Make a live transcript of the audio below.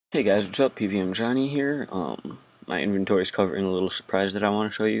Hey guys, what's up? PVM Johnny here. My inventory is covering a little surprise that I want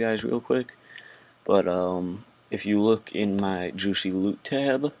to show you guys real quick. But if you look in my Juicy Loot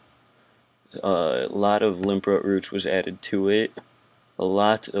tab, a lot of Limprot Roots was added to it. A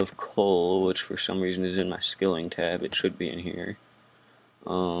lot of coal, which for some reason is in my Skilling tab. It should be in here.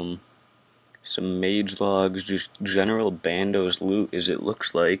 Some Mage Logs, just general Bandos loot as it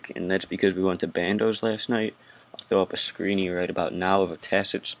looks like, and that's because we went to Bandos last night. I'll throw up a screeny right about now of a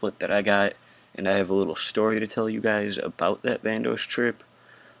tacit split that I got, and I have a little story to tell you guys about that Bandos trip.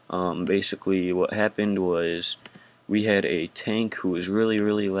 Basically, what happened was we had a tank who was really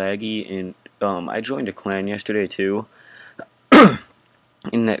laggy, and I joined a clan yesterday too.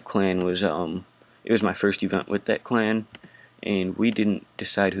 In that clan was it was my first event with that clan, and we didn't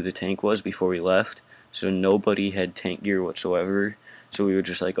decide who the tank was before we left, so nobody had tank gear whatsoever. So we were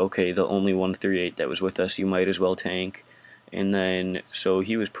just like, okay, the only 138 that was with us, you might as well tank. And then, so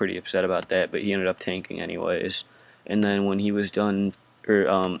he was pretty upset about that, but he ended up tanking anyways. And then when he was done,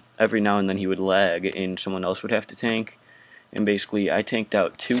 or every now and then he would lag, and someone else would have to tank. And basically, I tanked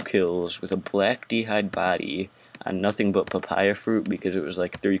out 2 kills with a black d'hide body on nothing but papaya fruit because it was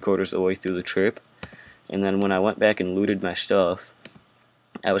like 3/4 of the way through the trip. And then when I went back and looted my stuff,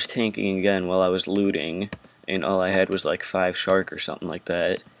 I was tanking again while I was looting, and all I had was like 5 shark or something like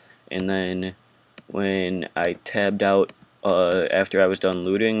that. And then when I tabbed out after I was done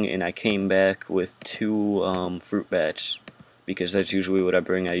looting, and I came back with 2 fruit bats, because that's usually what I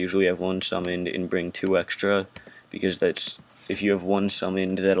bring. I usually have 1 summoned and bring 2 extra, because that's, if you have 1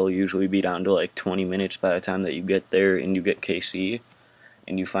 summoned, that'll usually be down to like 20 minutes by the time that you get there and you get KC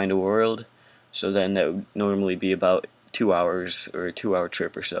and you find a world. So then that would normally be about 2 hours or a 2-hour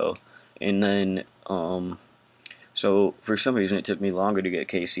trip or so. And then, so for some reason it took me longer to get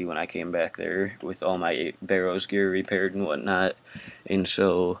KC when I came back there with all my Barrows gear repaired and whatnot. And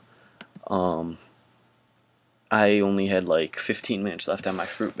so, I only had like 15 minutes left on my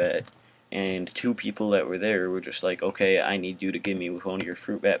fruit bat. And 2 people that were there were just like, okay, I need you to give me one of your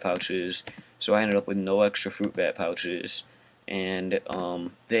fruit bat pouches. So I ended up with no extra fruit bat pouches. And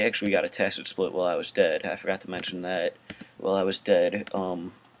they actually got a tacit split while I was dead. I forgot to mention that. While I was dead,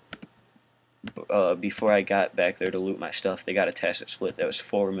 before I got back there to loot my stuff, they got a tacit split that was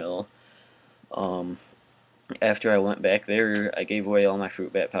 4 mil. After I went back there, I gave away all my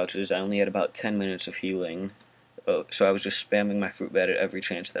fruit bat pouches. I only had about 10 minutes of healing. So I was just spamming my fruit bat at every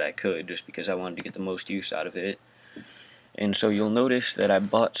chance that I could, just because I wanted to get the most use out of it. And so you'll notice that I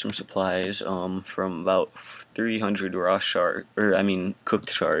bought some supplies from about 300 raw shark, or I mean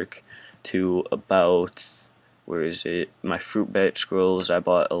cooked shark, to about, where is it, my fruit bat scrolls. I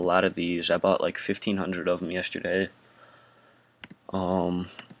bought a lot of these. I bought like 1,500 of them yesterday.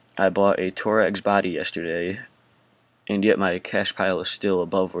 I bought a Thorax body yesterday, and yet my cash pile is still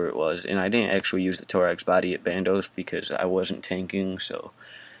above where it was. And I didn't actually use the Thorax body at Bandos because I wasn't tanking, so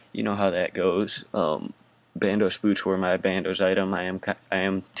you know how that goes. Bandos boots were my Bandos item. I am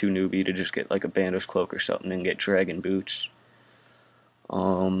too newbie to just get like a Bandos cloak or something and get dragon boots.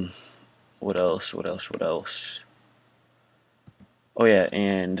 What else? What else? What else? Oh yeah,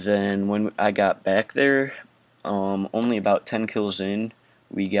 and then when I got back there, only about 10 kills in,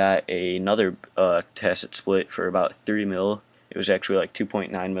 we got another tacit split for about 3 mil. It was actually like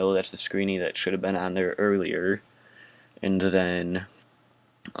 2.9 mil. That's the screeny that should have been on there earlier. And then,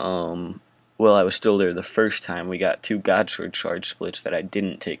 well, I was still there the first time. We got 2 Godsword charge splits that I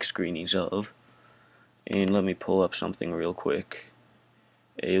didn't take screenies of. And let me pull up something real quick.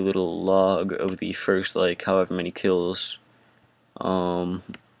 A little log of the first, like, however many kills,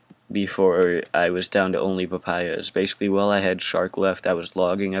 before I was down to only papayas. Basically, while I had shark left, I was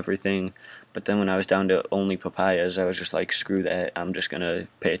logging everything, but then when I was down to only papayas, I was just like, screw that, I'm just gonna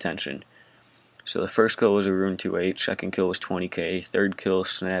pay attention. So the first kill was a Rune 2-8, second kill was 20k, third kill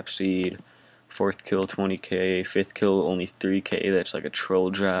Snapseed, fourth kill 20k, fifth kill only 3k. That's like a troll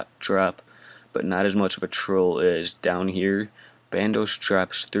drop, but not as much of a troll as down here. Bandos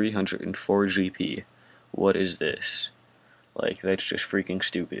drops 304 GP. What is this? Like, that's just freaking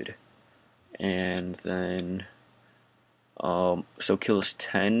stupid. And then, so kills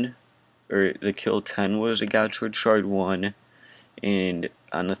 10, or the kill 10 was a Godsword Shard 1, and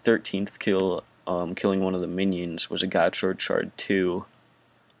on the 13th kill, killing one of the minions was a Godsword Shard 2.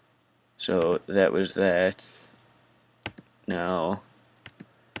 So that was that. Now,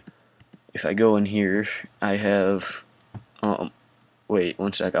 if I go in here, I have, wait,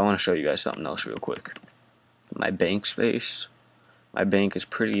 one sec, I want to show you guys something else real quick. My bank space. My bank is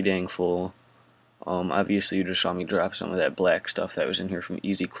pretty dang full. Obviously you just saw me drop some of that black stuff that was in here from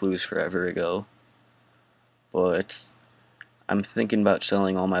Easy Clues forever ago. But I'm thinking about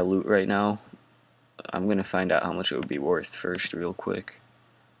selling all my loot right now. I'm gonna find out how much it would be worth first real quick.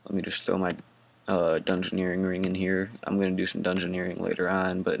 Let me just throw my dungeoneering ring in here. I'm gonna do some dungeoneering later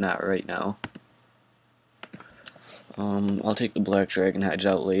on, but not right now. I'll take the black dragon hides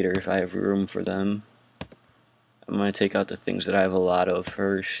out later if I have room for them. I'm gonna take out the things that I have a lot of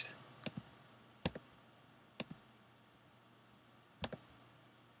first.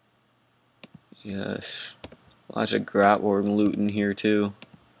 Yes. Lots of grotworm loot in here too.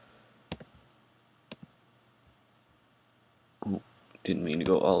 Oh, didn't mean to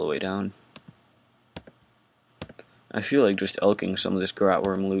go all the way down. I feel like just elking some of this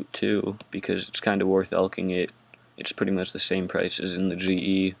grotworm loot too, because it's kind of worth elking it. It's pretty much the same price as in the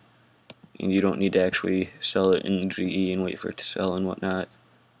GE, and you don't need to actually sell it in the GE and wait for it to sell and whatnot.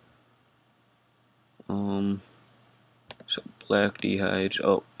 So black D hides.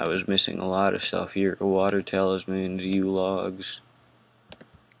 Oh, I was missing a lot of stuff here. Water talismans, U-logs.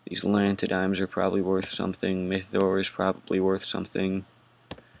 These lantidimes are probably worth something. Mythor is probably worth something.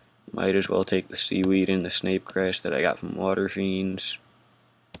 Might as well take the seaweed and the snape grass that I got from water fiends.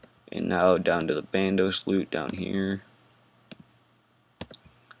 And now down to the Bandos loot down here.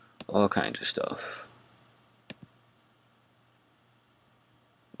 All kinds of stuff.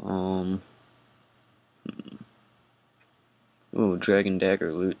 Ooh, Dragon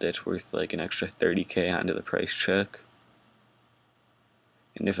Dagger loot, that's worth like an extra 30k onto the price check.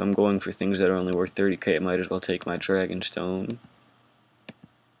 And if I'm going for things that are only worth 30k, I might as well take my Dragon Stone.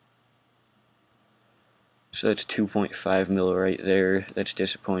 So that's 2.5 mil right there. That's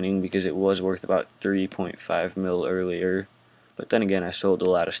disappointing because it was worth about 3.5 mil earlier. But then again, I sold a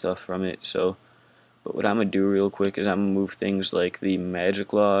lot of stuff from it, so. But what I'm going to do real quick is I'm going to move things like the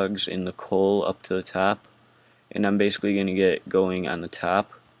magic logs and the coal up to the top. And I'm basically going to get going on the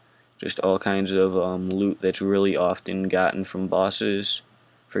top. Just all kinds of loot that's really often gotten from bosses.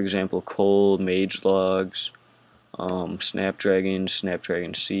 For example, coal, mage logs, snapdragon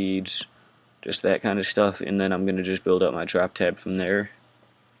seeds, just that kind of stuff. And then I'm going to just build up my drop tab from there.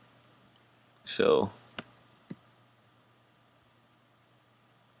 So.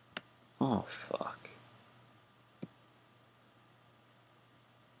 Oh, fuck.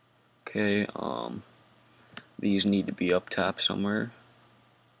 Okay, these need to be up top somewhere.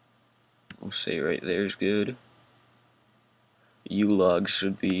 I'll say right there is good. U-logs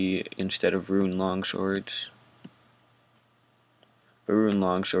should be instead of rune longswords. But rune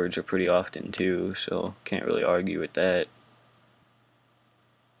longswords are pretty often too, so can't really argue with that.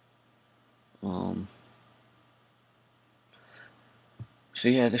 So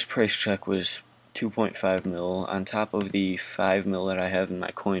yeah, this price check was 2.5 mil on top of the 5 mil that I have in my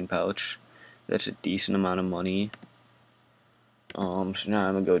coin pouch. That's a decent amount of money. So now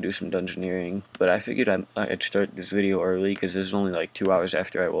I'm gonna go do some dungeoneering. But I figured I'd start this video early because this is only like 2 hours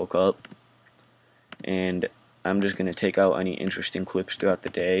after I woke up. And I'm just gonna take out any interesting clips throughout the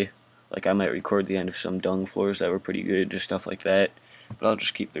day. Like I might record the end of some dung floors that were pretty good, just stuff like that. But I'll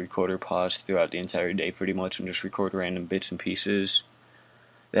just keep the recorder paused throughout the entire day pretty much and just record random bits and pieces.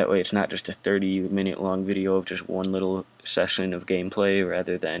 That way it's not just a 30-minute long video of just one little session of gameplay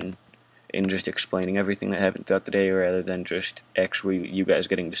rather than in just explaining everything that happened throughout the day rather than just actually you guys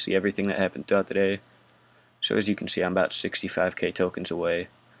getting to see everything that happened throughout the day. So as you can see, I'm about 65k tokens away.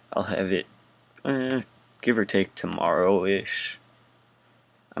 I'll have it, give or take tomorrow-ish.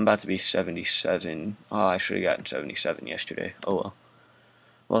 I'm about to be 77. Oh, I should have gotten 77 yesterday. Oh well.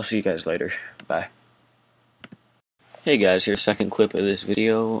 Well, I'll see you guys later. Bye. Hey guys, here's the second clip of this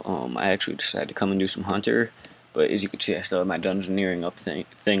video. I actually decided to come and do some hunter, but as you can see I still have my dungeoneering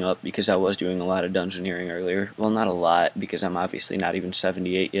thing up because I was doing a lot of dungeoneering earlier. Well, not a lot because I'm obviously not even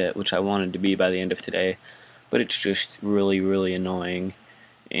 78 yet, which I wanted to be by the end of today, but it's just really annoying.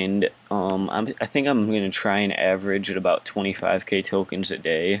 And I think I'm going to try and average at about 25k tokens a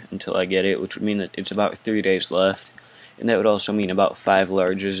day until I get it, which would mean that it's about 3 days left, and that would also mean about 5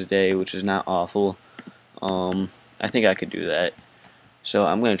 larges a day, which is not awful. I think I could do that. So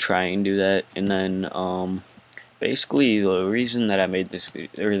I'm going to try and do that, and then basically the reason that I made this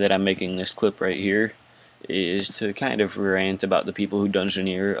video, or that I'm making this clip right here, is to kind of rant about the people who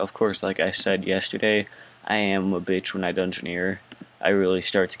dungeoneer. Of course, like I said yesterday, I am a bitch when I dungeoneer. I really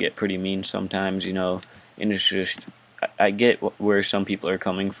start to get pretty mean sometimes, you know, and it's just, I get where some people are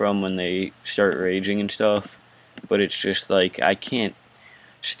coming from when they start raging and stuff, but it's just like, I can't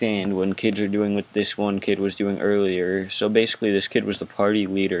stand when kids are doing what this one kid was doing earlier. So basically this kid was the party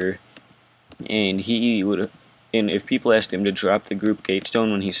leader, and if people asked him to drop the group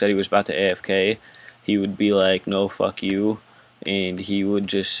gatestone when he said he was about to AFK, he would be like, no, fuck you. and he would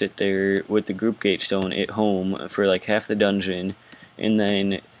just sit there with the group gate stone at home for like half the dungeon, and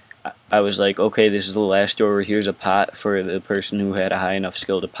then I was like, okay, this is the last door. Here's a pot for the person who had a high enough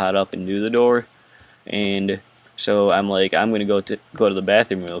skill to pot up and do the door. And so I'm like, I'm gonna go to the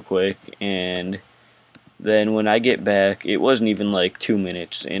bathroom real quick. And then when I get back, it wasn't even like 2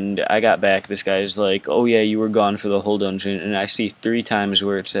 minutes. And I got back. This guy's like, oh yeah, you were gone for the whole dungeon. And I see 3 times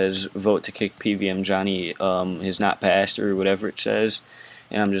where it says vote to kick PVM Johnny has not passed or whatever it says.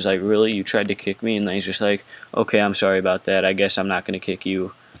 And I'm just like, really? You tried to kick me? And then he's just like, okay, I'm sorry about that. I guess I'm not gonna kick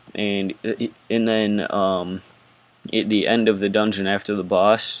you. And then at the end of the dungeon after the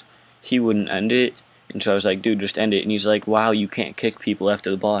boss, he wouldn't end it, and so I was like, dude, just end it. And he's like, wow, you can't kick people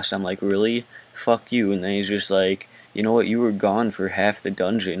after the boss. I'm like, really? Fuck you. And then he's just like, you know what, you were gone for half the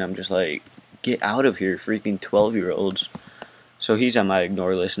dungeon. I'm just like, get out of here, freaking 12-year-olds. So he's on my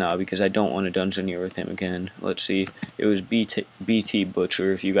ignore list now because I don't want to dungeoneer with him again. Let's see, it was BT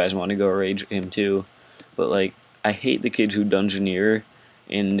Butcher if you guys want to go rage him too. But like, I hate the kids who dungeoneer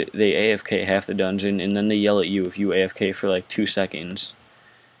and they AFK half the dungeon and then they yell at you if you AFK for like 2 seconds.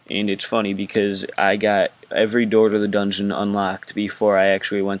 And it's funny because I got every door to the dungeon unlocked before I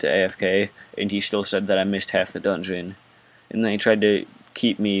actually went to AFK, and he still said that I missed half the dungeon. And then he tried to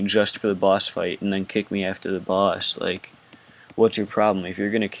keep me just for the boss fight and then kick me after the boss. Like, what's your problem? If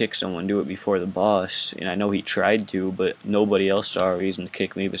you're gonna kick someone, do it before the boss. And I know he tried to, but nobody else saw a reason to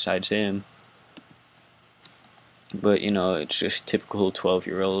kick me besides him. But, you know, it's just typical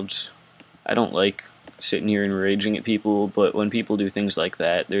 12-year-olds. I don't like sitting here and raging at people, but when people do things like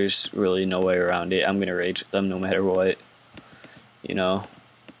that, there's really no way around it. I'm gonna rage at them no matter what. You know,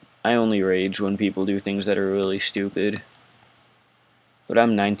 I only rage when people do things that are really stupid. But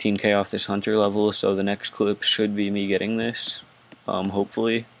I'm 19k off this hunter level, so the next clip should be me getting this,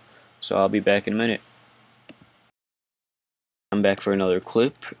 hopefully. So I'll be back in a minute. I'm back for another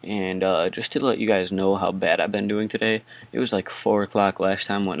clip, and just to let you guys know how bad I've been doing today, it was like 4 o'clock last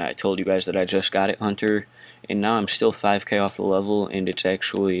time when I told you guys that I just got it, Hunter, and now I'm still 5k off the level, and it's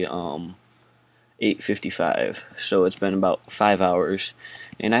actually 8:55, so it's been about 5 hours,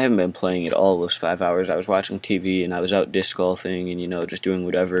 and I haven't been playing it all those 5 hours. I was watching TV, and I was out disc golfing, and, you know, just doing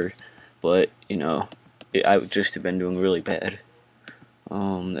whatever, but, you know, I just have been doing really bad.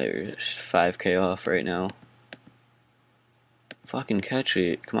 There's 5k off right now. Fucking catch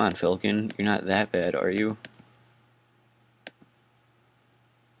it. Come on, fkin. You're not that bad, are you?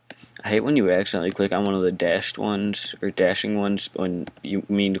 I hate when you accidentally click on one of the dashed ones, or dashing ones, when you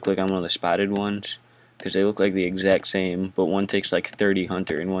mean to click on one of the spotted ones, because they look like the exact same, but one takes like 30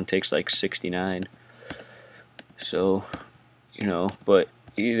 hunter and one takes like 69. So, you know, but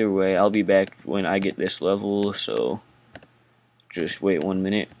either way, I'll be back when I get this level, so just wait 1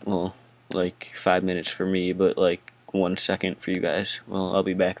 minute. Well, like 5 minutes for me, but like 1 second for you guys. Well, I'll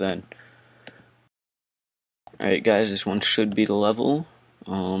be back then. Alright guys, this one should be the level.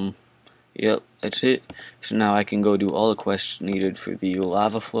 Yep, that's it. So now I can go do all the quests needed for the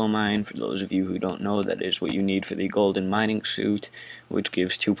lava flow mine. For those of you who don't know, that is what you need for the golden mining suit, which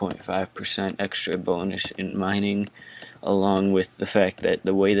gives 2.5% extra bonus in mining, along with the fact that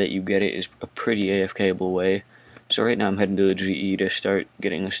the way that you get it is a pretty AFK-able way. So right now I'm heading to the GE to start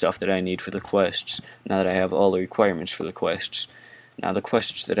getting the stuff that I need for the quests, now that I have all the requirements for the quests. Now the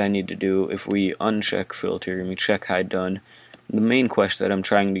quests that I need to do, if we uncheck filter and we check hide done, the main quest that I'm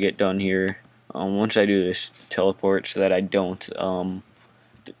trying to get done here, once I do this teleport so that I don't,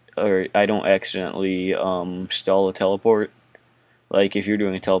 accidentally stall a teleport. Like if you're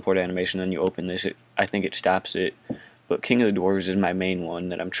doing a teleport animation and you open this, I think it stops it. But King of the Dwarves is my main one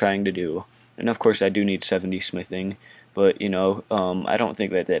that I'm trying to do. And of course I do need 70 smithing, but you know, I don't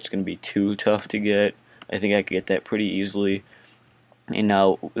think that that's going to be too tough to get. I think I could get that pretty easily. And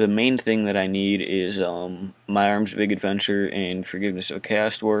now the main thing that I need is My Arm's Big Adventure and Forgiveness of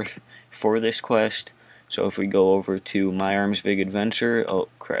Chaos Dwarf for this quest. So if we go over to My Arm's Big Adventure, oh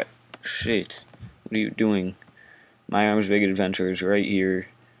crap, shit, what are you doing? My Arm's Big Adventure is right here,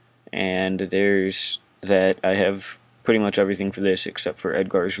 and there's that. I have pretty much everything for this except for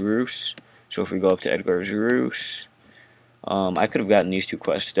Edgar's Roost. So if we go up to Edgar's Roost, I could have gotten these 2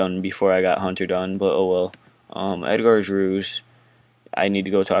 quests done before I got Hunter done, but oh well. Edgar's Roost, I need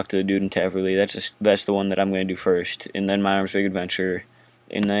to go talk to the dude in Taverley. That's the one that I'm going to do first, and then My Arm's Big Adventure,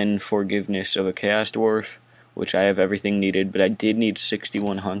 and then Forgiveness of a Chaos Dwarf, which I have everything needed, but I did need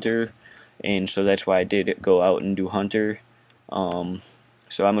 61 Hunter, and so that's why I did go out and do Hunter. So I'm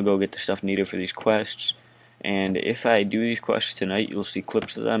going to go get the stuff needed for these quests. And if I do these quests tonight, you'll see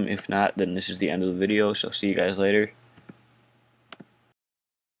clips of them. If not, then this is the end of the video, so see you guys later.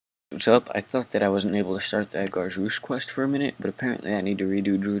 what's up? I thought that I wasn't able to start the Edgar's Roost quest for a minute, but apparently I need to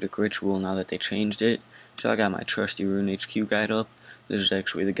redo Druidic Ritual now that they changed it. So I got my trusty Rune HQ guide up. This is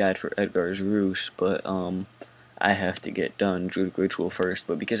actually the guide for Edgar's Roost, but I have to get done Druidic Ritual first.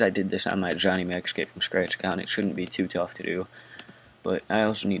 But because I did this on my Johnny Max Get From Scratch account, it shouldn't be too tough to do. But I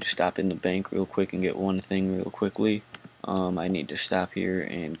also need to stop in the bank real quick and get one thing real quickly. I need to stop here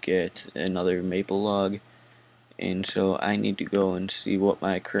and get another maple log. And so I need to go and see what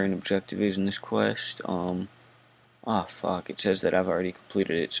my current objective is in this quest. Oh fuck, it says that I've already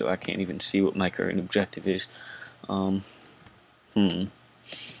completed it, so I can't even see what my current objective is. I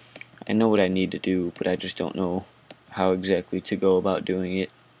know what I need to do, but I just don't know how exactly to go about doing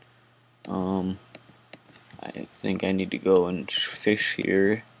it. I think I need to go and fish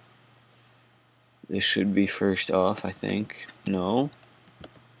here. This should be first off, I think. No.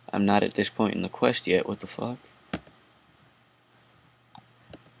 I'm not at this point in the quest yet, what the fuck?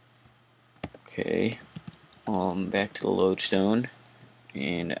 Okay, back to the lodestone,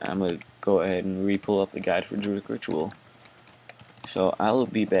 and I'm going to go ahead and re-pull up the guide for Druidic Ritual. So I'll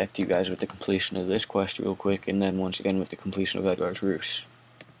be back to you guys with the completion of this quest real quick, and then once again with the completion of Edgar's Roost.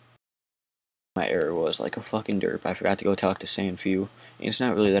 My error was like a fucking derp. I forgot to go talk to Sandfew, and it's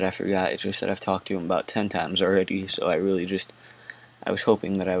not really that I forgot, it's just that I've talked to him about 10 times already, so I was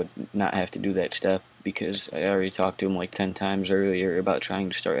hoping that I would not have to do that step, because I already talked to him like 10 times earlier about trying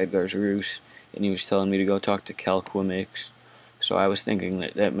to start Edgar's Roost, and he was telling me to go talk to Calquimix, so I was thinking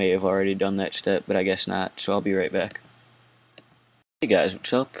that that may have already done that step, but I guess not, so I'll be right back. Hey guys,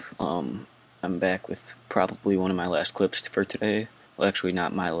 what's up? I'm back with probably one of my last clips for today. Well, actually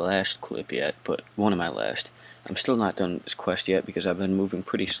not my last clip yet, but one of my last. I'm still not done with this quest yet because I've been moving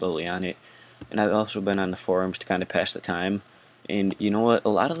pretty slowly on it, and I've also been on the forums to kind of pass the time. And you know what? A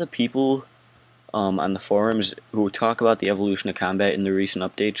lot of the people on the forums who talk about the evolution of combat in the recent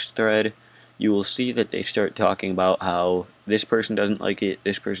updates thread, you will see that they start talking about how this person doesn't like it,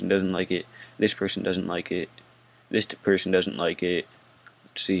 this person doesn't like it, this person doesn't like it, this person doesn't like it.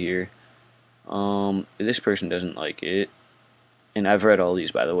 Let's see here. This person doesn't like it. And I've read all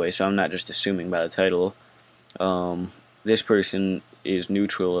these, by the way, so I'm not just assuming by the title. This person is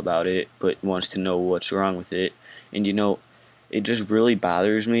neutral about it, but wants to know what's wrong with it. And you know, it just really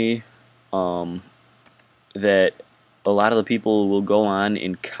bothers me that a lot of the people will go on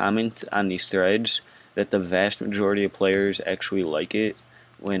and comment on these threads that the vast majority of players actually like it,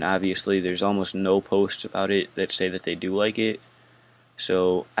 when obviously there's almost no posts about it that say that they do like it.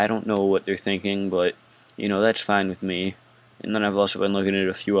 So I don't know what they're thinking, but you know, that's fine with me. And then I've also been looking at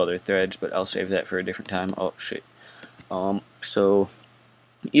a few other threads, but I'll save that for a different time. Oh shit. So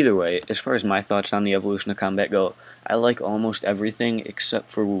either way, as far as my thoughts on the evolution of combat go, I like almost everything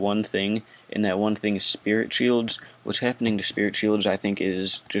except for one thing, and that one thing is spirit shields. What's happening to spirit shields, I think,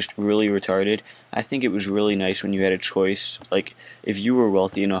 is just really retarded. I think it was really nice when you had a choice. Like, if you were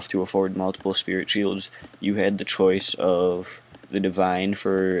wealthy enough to afford multiple spirit shields, you had the choice of the divine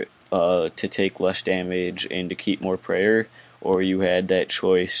for to take less damage and to keep more prayer, or you had that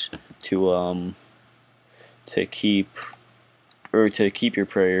choice to keep your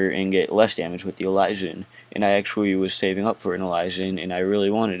prayer and get less damage with the Elysian. And I actually was saving up for an Elysian, and I really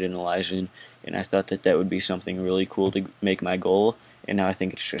wanted an Elysian, and I thought that that would be something really cool to make my goal. And now I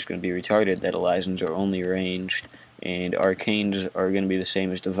think it's just going to be retarded that Elysians are only ranged, and Arcanes are going to be the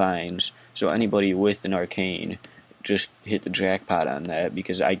same as Divines. So anybody with an Arcane, just hit the jackpot on that,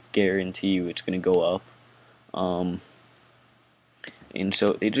 because I guarantee you it's going to go up. And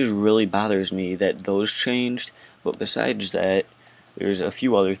so it just really bothers me that those changed. But besides that, there's a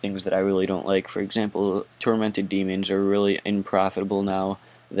few other things that I really don't like. For example, Tormented Demons are really unprofitable now,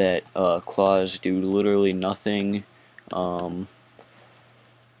 that claws do literally nothing.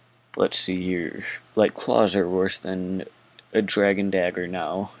 Let's see here. Like, claws are worse than a Dragon Dagger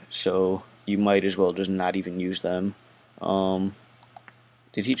now, so you might as well just not even use them.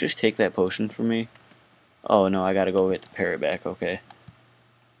 Did he just take that potion from me? Oh no, I gotta go get the parrot back, okay.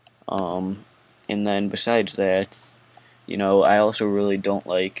 And then besides that, you know, I also really don't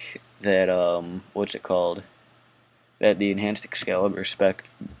like that, what's it called? That the Enhanced Excalibur spec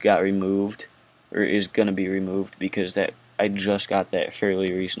got removed, or is gonna be removed, because that I just got that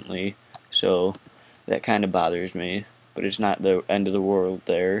fairly recently, so that kind of bothers me, but it's not the end of the world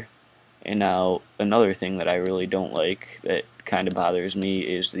there. And now, another thing that I really don't like that kind of bothers me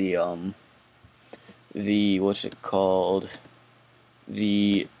is the what's it called?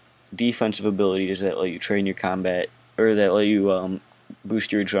 The defensive abilities that let you train your combat, or that let you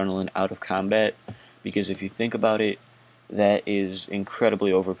boost your adrenaline out of combat, because if you think about it, that is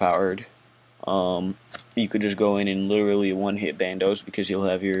incredibly overpowered. You could just go in and literally one-hit bandos because you'll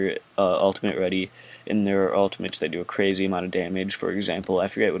have your ultimate ready, and there are ultimates that do a crazy amount of damage. For example, I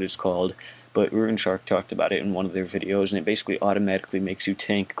forget what it's called, but Rune Shark talked about it in one of their videos, and it basically automatically makes you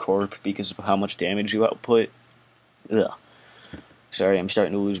tank Corp because of how much damage you output. Ugh. Sorry, I'm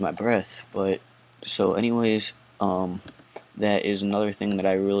starting to lose my breath, but so anyways, that is another thing that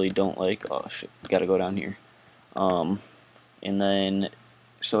I really don't like. Oh shit, gotta go down here. And then,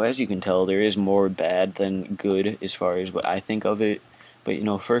 so as you can tell, there is more bad than good as far as what I think of it. But you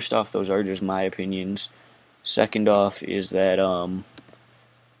know, first off, those are just my opinions. Second off is that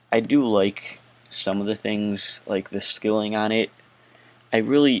I do like some of the things, like the skilling on it.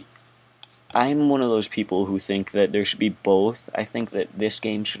 I'm one of those people who think that there should be both. I think that this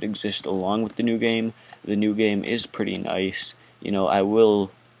game should exist along with the new game. The new game is pretty nice. You know, I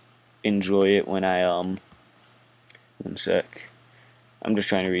will enjoy it when I, one sec. I'm just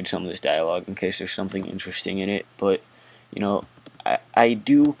trying to read some of this dialogue in case there's something interesting in it. But, you know, I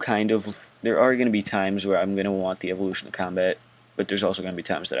do kind of, there are going to be times where I'm going to want the evolution of combat, but there's also going to be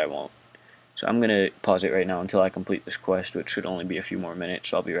times that I won't. So I'm going to pause it right now until I complete this quest, which should only be a few more minutes,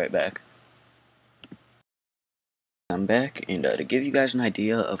 so I'll be right back. I'm back, and to give you guys an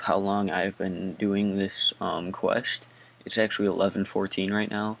idea of how long I've been doing this quest, it's actually 11:14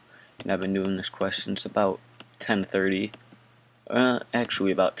 right now, and I've been doing this quest since about 10:30,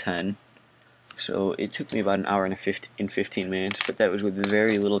 actually about 10, so it took me about an hour and 15 minutes, but that was with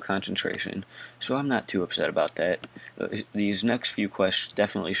very little concentration, so I'm not too upset about that. These next few quests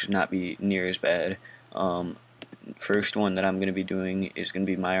definitely should not be near as bad. First one that I'm going to be doing is going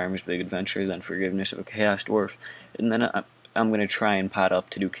to be My Arm's Big Adventure, then Forgiveness of a Chaos Dwarf, and then I'm going to try and pot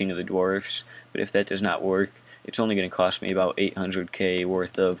up to do King of the Dwarfs, but if that does not work, it's only going to cost me about 800k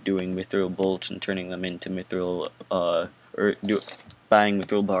worth of doing mithril bolts and turning them into mithril, buying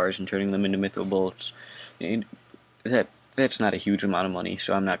mithril bars and turning them into mithril bolts, and that's not a huge amount of money,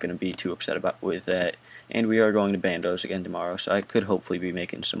 so I'm not going to be too upset with that. And we are going to Bandos again tomorrow, so I could hopefully be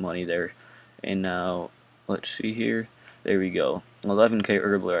making some money there. And now, let's see here. There we go. 11k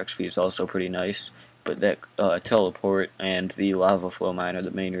Herbler XP is also pretty nice, but that teleport and the lava flow mine are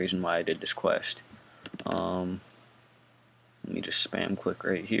the main reason why I did this quest. Let me just spam click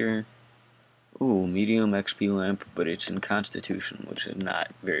right here. Ooh, medium XP lamp, but it's in Constitution, which is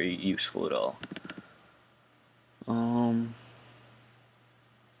not very useful at all.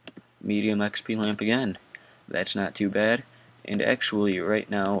 Medium XP lamp again. That's not too bad. And actually, right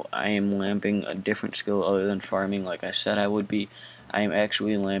now, I am lamping a different skill other than farming like I said I would be. I am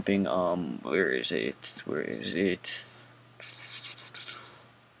actually lamping, where is it?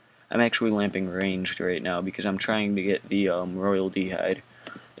 I'm actually lamping ranged right now because I'm trying to get the, Royal D'hide.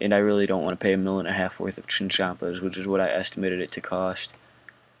 And I really don't want to pay $1.5 million worth of Chinchampas, which is what I estimated it to cost.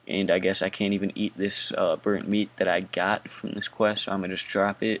 And I guess I can't even eat this, burnt meat that I got from this quest, so I'm going to just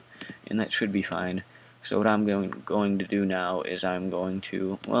drop it, and that should be fine. So what I'm going to do now is I'm going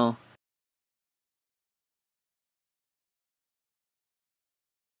to, well,